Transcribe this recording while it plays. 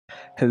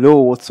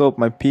Hello, what's up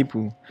my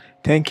people?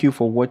 Thank you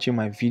for watching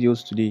my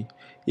videos today.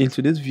 In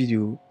today's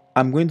video,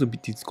 I'm going to be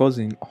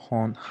discussing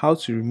on how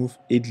to remove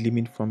age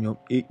limit from your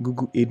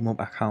Google Admob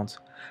account,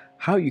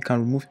 how you can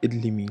remove age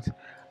limit,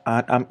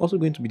 and I'm also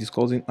going to be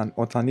discussing an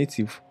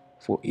alternative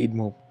for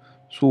Admob.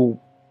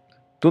 So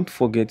don't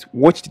forget,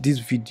 watch this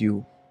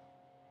video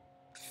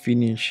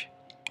finish.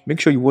 Make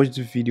sure you watch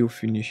this video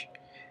finish.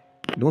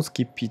 Don't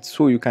skip it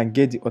so you can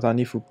get the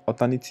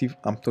alternative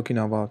I'm talking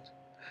about.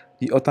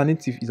 The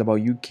alternative is about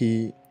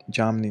UK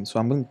Germany, so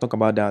I'm going to talk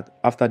about that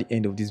after the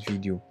end of this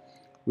video.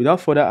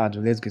 Without further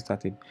ado, let's get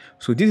started.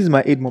 So this is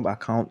my Admob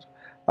account.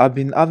 I've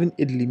been having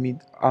age limit.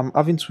 I'm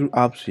having two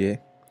apps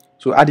here.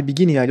 So at the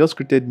beginning, I just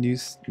created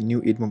this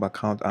new Admob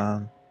account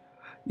and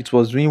it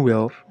was doing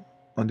well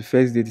on the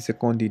first day, the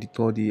second day, the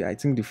third day, I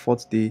think the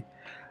fourth day,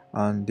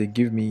 and they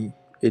give me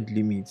age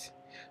limit.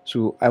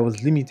 So I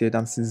was limited,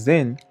 and since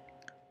then,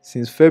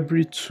 since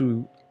February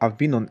 2, I've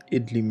been on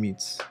age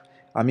limits.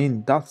 I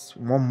mean, that's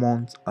 1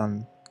 month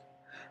and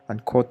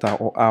quarter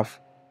or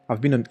half.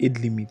 I've been on age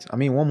limit. I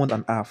mean, 1 month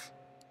and half.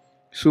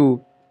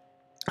 So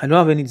I don't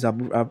have any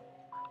disapproved app,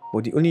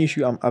 but the only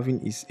issue I'm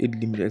having is age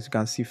limit. As you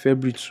can see,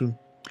 February 2.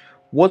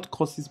 What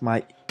causes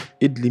my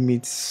age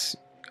limits?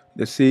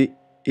 Let's say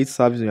age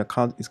service on your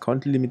account is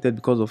currently limited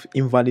because of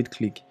invalid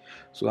click.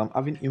 So I'm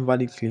having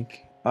invalid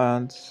click,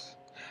 and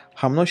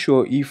I'm not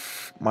sure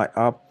if my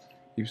app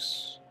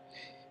is,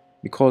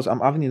 because I'm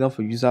having enough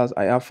for users.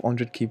 I have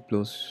 100k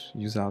plus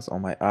users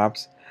on my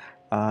apps,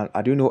 and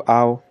I don't know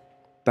how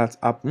that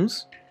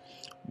happens.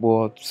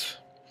 But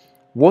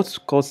what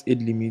causes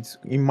age limits,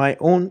 in my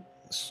own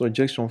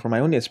suggestion, from my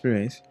own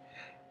experience,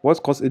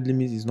 what causes age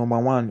limits is number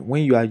one,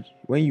 when you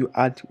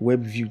add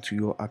web view to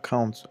your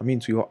account, I mean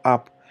to your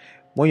app.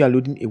 When you are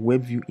loading a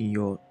web view in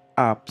your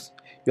apps,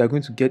 you are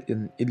going to get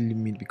an age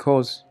limit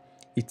because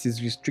it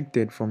is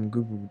restricted from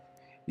Google.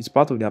 It's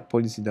part of their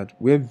policy that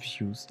web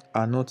views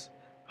are not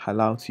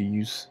allowed to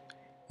use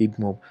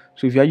Admob.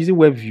 So if you are using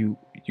web view,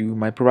 you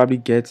might probably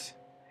get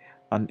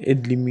an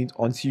age limit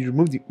until you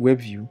remove the web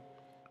view.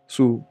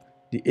 So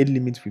the age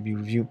limit will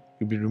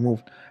be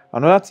removed.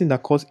 Another thing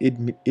that causes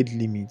age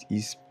limit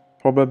is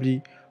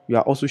probably you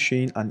are also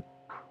showing a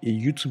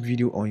YouTube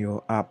video on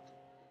your app.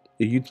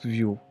 A YouTube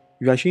video.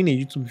 If you are showing a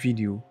YouTube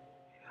video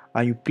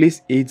and you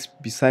place age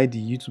beside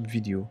the YouTube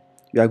video,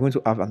 you are going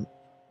to have an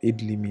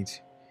age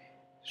limit.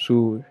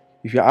 So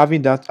if you're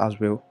having that as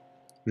well,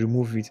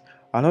 remove it.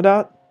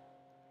 Another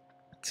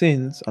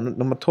things, and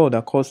number two,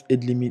 that cause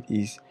age limit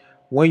is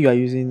when you are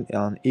using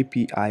an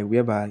API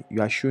whereby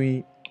you are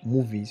showing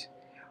movies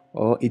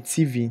or a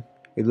TV,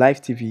 a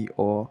live TV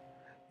or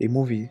a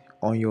movie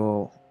on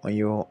your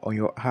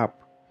app.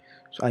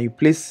 So and you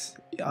place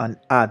an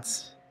ad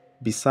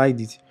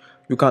beside it,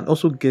 you can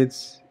also get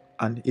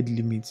an age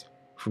limit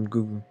from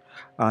Google,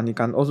 and it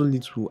can also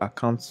lead to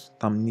account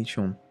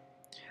termination.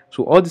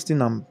 So all these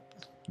things I'm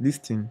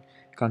listing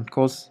can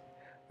cause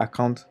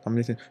account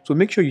termination. So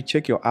make sure you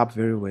check your app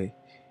very well.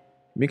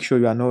 Make sure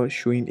you are not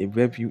showing a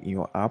web view in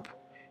your app.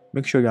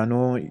 Make sure you are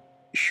not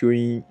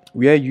showing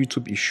where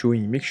YouTube is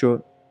showing. Make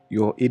sure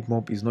your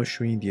Admob is not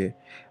showing there.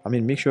 I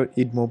mean, make sure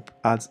Admob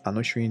ads are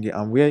not showing there.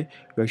 And where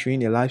you are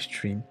showing a live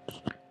stream,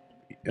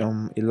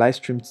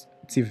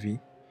 TV,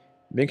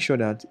 make sure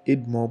that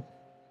Admob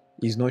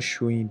is not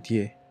showing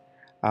there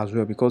as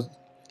well, because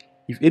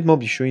if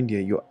Admob is showing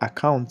there, your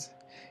account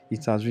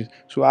it has reached.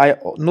 So I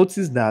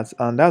noticed that,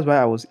 and that's why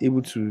I was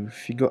able to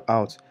figure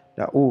out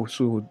that, oh,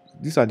 so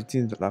these are the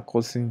things that are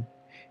causing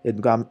it,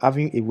 because I'm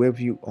having a web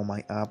view on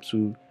my app,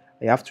 so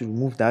I have to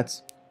remove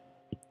that.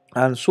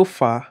 And so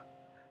far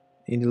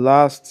in the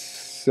last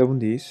 7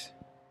 days,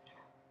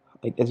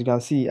 as you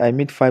can see, I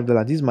made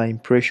 $5. This is my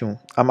impression.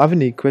 I'm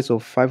having a request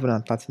of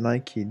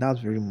 539k. That's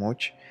very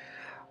much.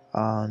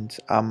 And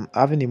I'm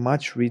having a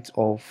match rate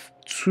of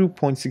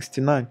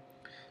 2.69.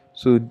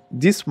 So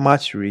this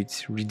match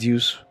rate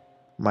reduce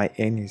my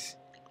earnings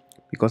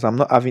because I'm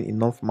not having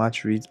enough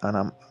match rate, and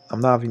I'm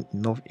not having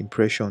enough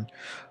impression.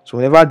 So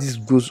whenever this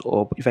goes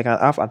up, if I can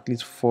have at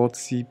least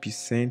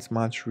 40%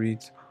 match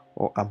rate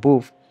or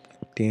above,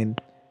 then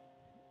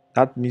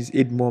that means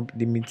age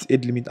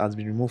limit has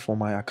been removed from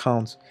my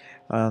account,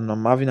 and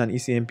I'm having an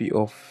ECMP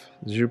of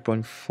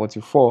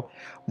 0.44.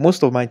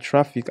 Most of my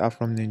traffic are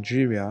from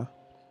Nigeria.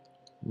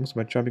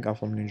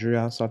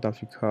 South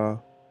Africa.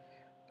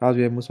 That's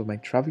where most of my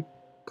traffic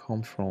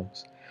comes from.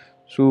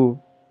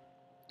 So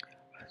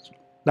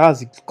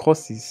that's the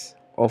causes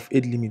of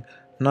age limit.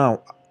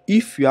 Now,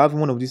 if you have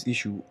one of these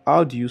issues,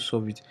 how do you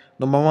solve it?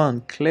 Number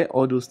one, clear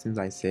all those things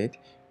I said.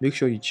 Make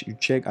sure you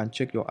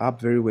check your app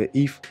very well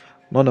if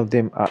none of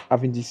them are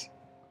having these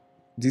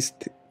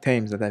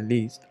terms that I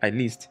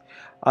list.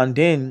 And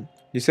then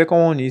the second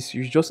one is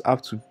you just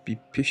have to be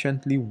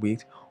patiently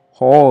wait,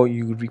 or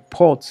you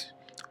report,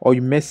 or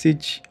you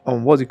message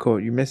on what's it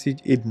called? You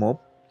message Admob.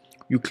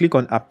 You click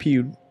on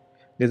appeal.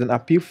 There's an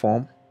appeal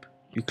form.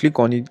 You click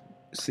on it.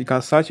 So you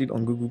can search it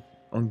on Google.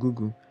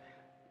 Google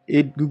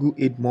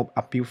Admob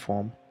appeal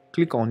form.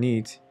 Click on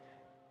it.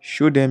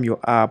 Show them your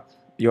app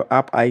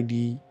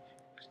ID,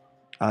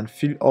 and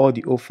fill all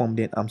the old form,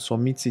 then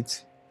submit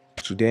it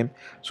to them.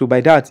 So by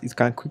that, it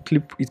can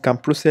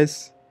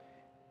process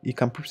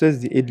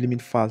the age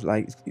limit fast.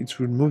 Like it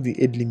will remove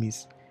the age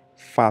limits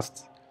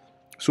fast.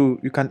 So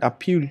you can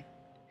appeal,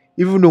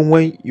 even though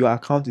when your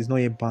account is not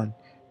yet banned,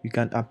 you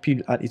can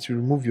appeal and it will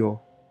remove your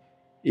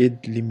age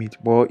limit.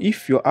 But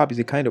if your app is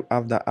a kind of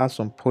app that has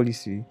some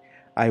policy,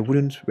 I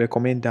wouldn't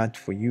recommend that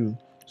for you.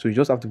 So you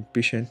just have to be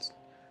patient.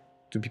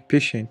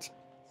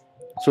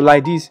 So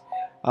like this,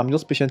 I'm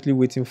just patiently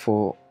waiting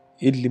for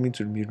age limit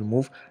to be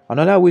removed.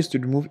 Another ways to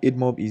remove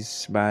Admob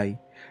is by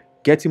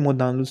getting more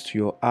downloads to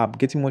your app,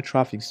 getting more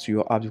traffic to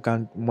your app. You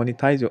can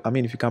monetize your, I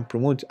mean, if you can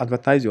promote,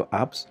 advertise your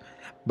apps,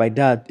 by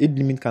that age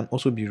limit can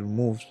also be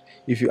removed.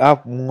 If you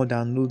have more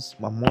downloads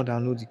and more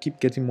downloads, you keep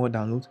getting more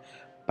downloads,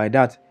 by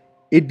that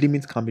age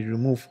limit can be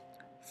removed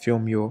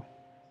from your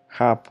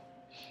app.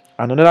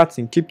 And another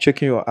thing, keep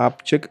checking your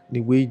app, check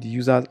the way the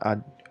users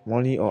are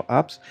running your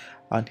apps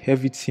and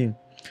everything.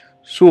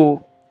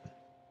 So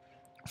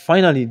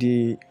finally,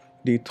 the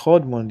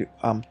third one,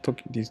 I'm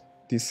talking this,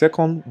 the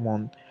second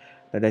one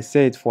that I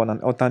said for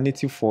an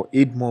alternative for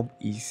Admob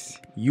is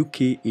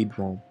UK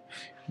Admob.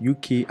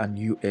 UK and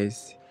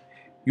US.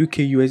 UK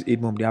US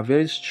Admob, they are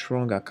very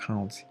strong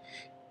accounts.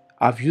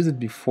 I've used it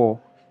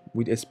before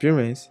with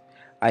experience.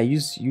 I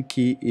used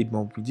UK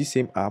Admob with this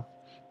same app.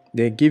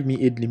 They gave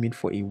me age limit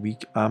for a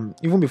week.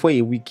 Even before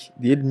a week,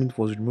 the age limit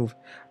was removed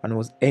and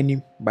was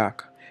earning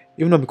back.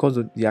 Even though because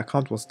the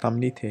account was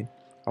terminated,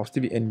 I'll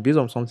still be earning based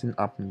on something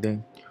happened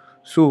then.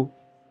 So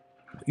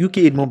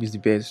UK Admob is the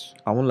best.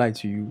 I won't lie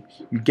to you.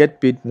 You get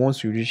paid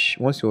once you reach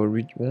 $60,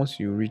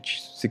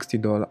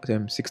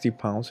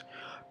 £60.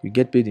 You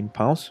get paid in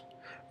pounds,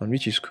 and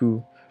which is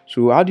cool.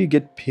 So how do you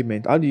get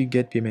payment? How do you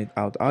get payment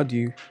out? How do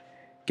you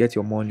get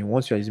your money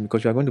once you are using?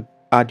 Because you are going to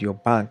add your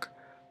bank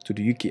to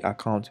the UK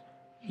account.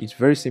 It's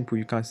very simple.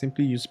 You can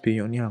simply use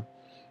Payoneer.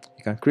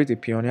 You can create a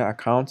Payoneer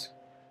account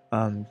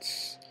and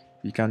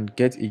you can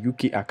get a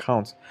UK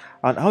account.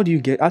 And how do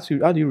you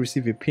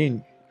receive a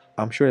pin?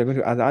 I'm sure you're going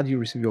to ask, how do you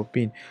receive your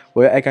pin?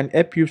 Well, I can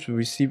help you to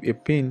receive a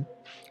pin.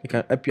 I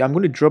can help you. I'm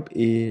going to drop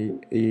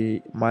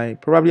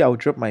I'll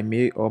drop my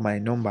mail or my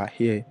number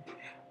here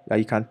that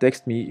you can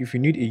text me if you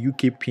need a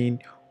UK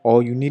pin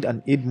or you need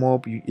an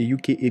Admob, a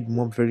UK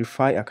Admob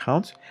verify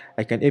account.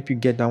 I can help you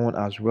get that one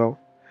as well.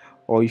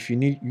 Or if you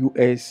need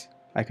US,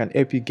 I can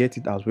help you get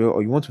it as well.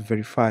 Or you want to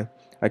verify,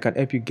 I can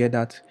help you get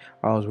that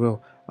as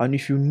well. And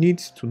if you need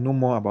to know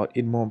more about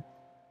Admob,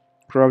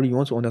 probably you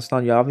want to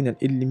understand you're having an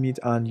age limit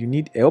and you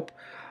need help,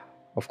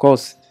 of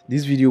course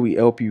this video will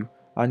help you.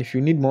 And if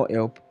you need more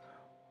help,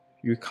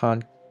 you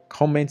can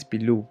comment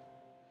below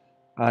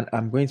and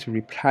I'm going to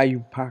reply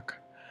you back.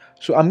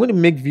 So I'm going to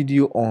make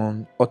video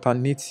on other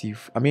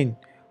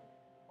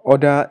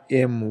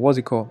what's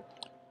it called,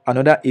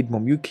 another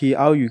Admob UK,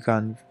 how you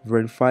can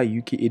verify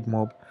UK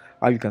Admob,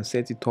 how you can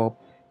set it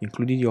up,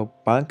 including your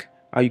bank,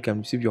 how you can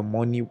receive your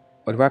money,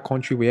 whatever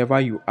country, wherever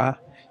you are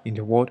in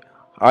the world,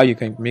 how you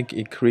can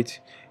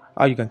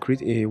how you can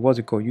create a what's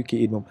it called, UK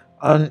Admob.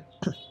 And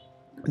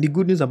the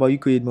good news about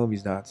UK Admob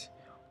is that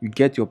you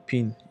get your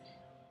pin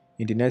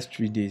in the next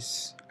 3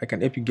 days. I can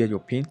help you get your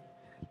pin.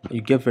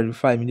 You get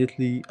verified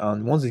immediately,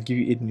 and once they give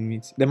you age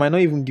limit, they might not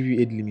even give you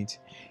age limit.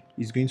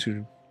 It's going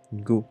to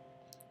go.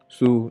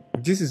 So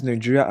this is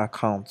Nigeria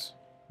account.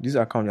 This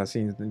account you're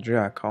seeing is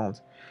Nigeria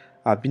account.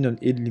 I've been on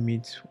age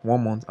limit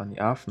 1.5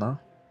 months now,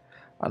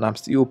 and I'm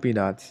still hoping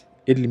that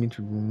age limit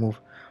will be removed.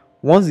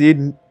 Once the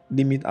age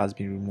limit has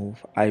been removed,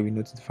 I will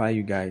notify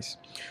you guys.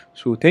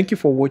 So thank you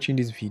for watching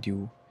this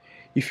video.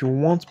 If you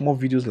want more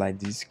videos like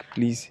this,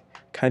 please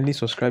kindly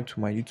subscribe to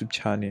my YouTube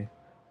channel,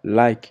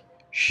 like,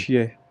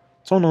 share,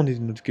 turn on the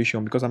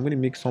notification, because I'm going to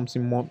make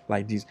something more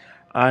like this.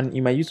 And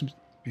in my YouTube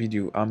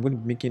video, I'm going to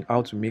be making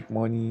how to make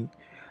money,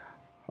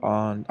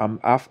 and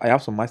I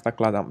have some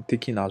masterclass I'm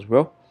taking as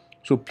well.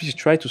 So please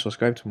try to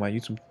subscribe to my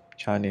YouTube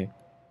channel.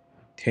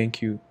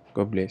 Thank you.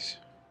 God bless.